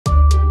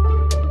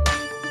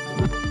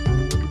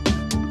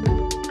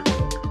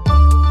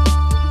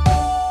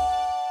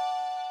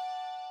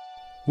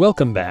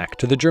Welcome back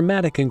to the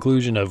dramatic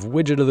conclusion of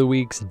Widget of the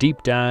Week's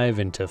deep dive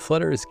into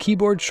Flutter's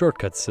keyboard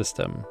shortcuts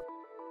system.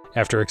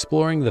 After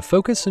exploring the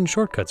focus and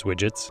shortcuts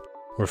widgets,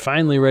 we're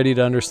finally ready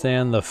to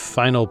understand the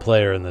final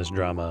player in this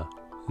drama,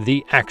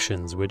 the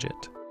Actions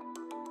widget.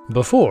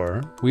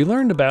 Before, we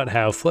learned about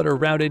how Flutter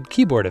routed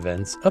keyboard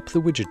events up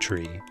the widget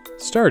tree,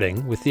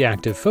 starting with the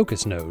active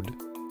focus node,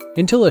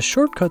 until a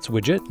shortcuts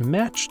widget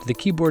matched the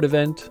keyboard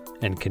event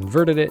and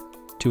converted it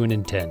to an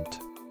intent.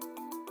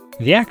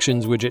 The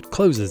Actions widget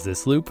closes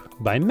this loop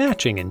by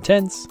matching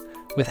intents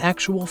with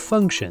actual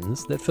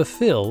functions that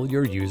fulfill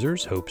your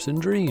user's hopes and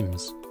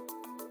dreams.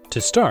 To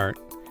start,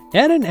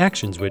 add an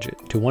Actions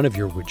widget to one of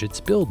your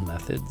widget's build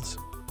methods.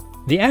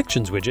 The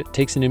Actions widget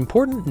takes an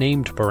important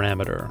named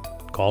parameter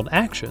called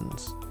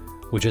Actions,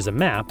 which is a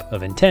map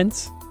of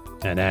intents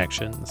and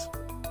actions.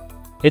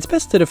 It's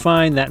best to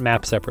define that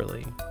map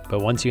separately,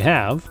 but once you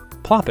have,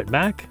 plop it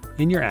back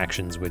in your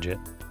Actions widget.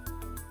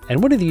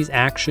 And what do these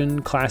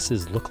action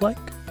classes look like?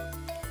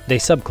 They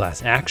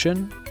subclass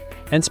action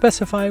and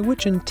specify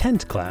which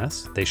intent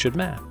class they should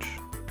match.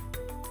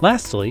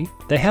 Lastly,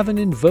 they have an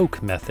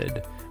invoke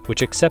method,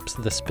 which accepts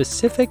the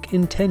specific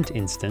intent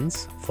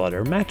instance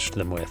Flutter matched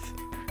them with,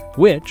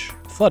 which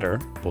Flutter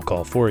will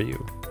call for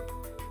you.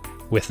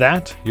 With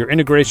that, your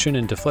integration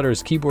into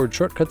Flutter's keyboard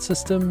shortcut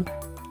system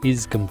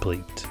is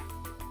complete.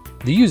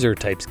 The user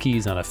types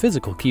keys on a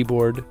physical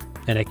keyboard,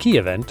 and a key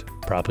event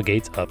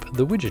propagates up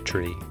the widget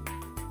tree,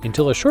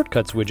 until a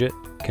shortcuts widget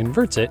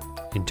converts it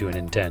into an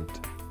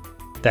intent.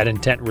 That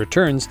intent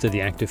returns to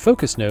the active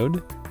focus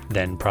node,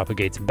 then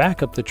propagates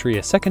back up the tree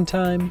a second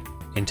time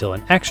until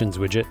an Actions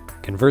widget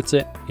converts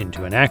it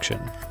into an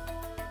action.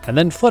 And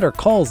then Flutter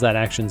calls that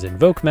Actions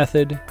invoke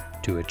method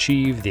to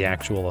achieve the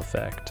actual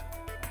effect.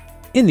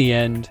 In the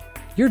end,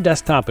 your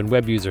desktop and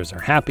web users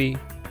are happy,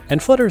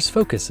 and Flutter's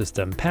focus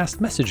system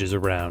passed messages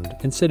around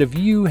instead of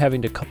you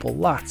having to couple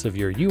lots of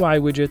your UI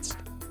widgets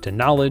to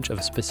knowledge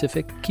of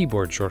specific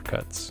keyboard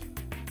shortcuts.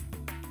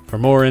 For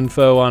more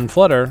info on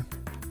Flutter,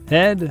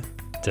 head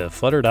to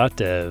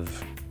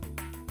flutter.dev.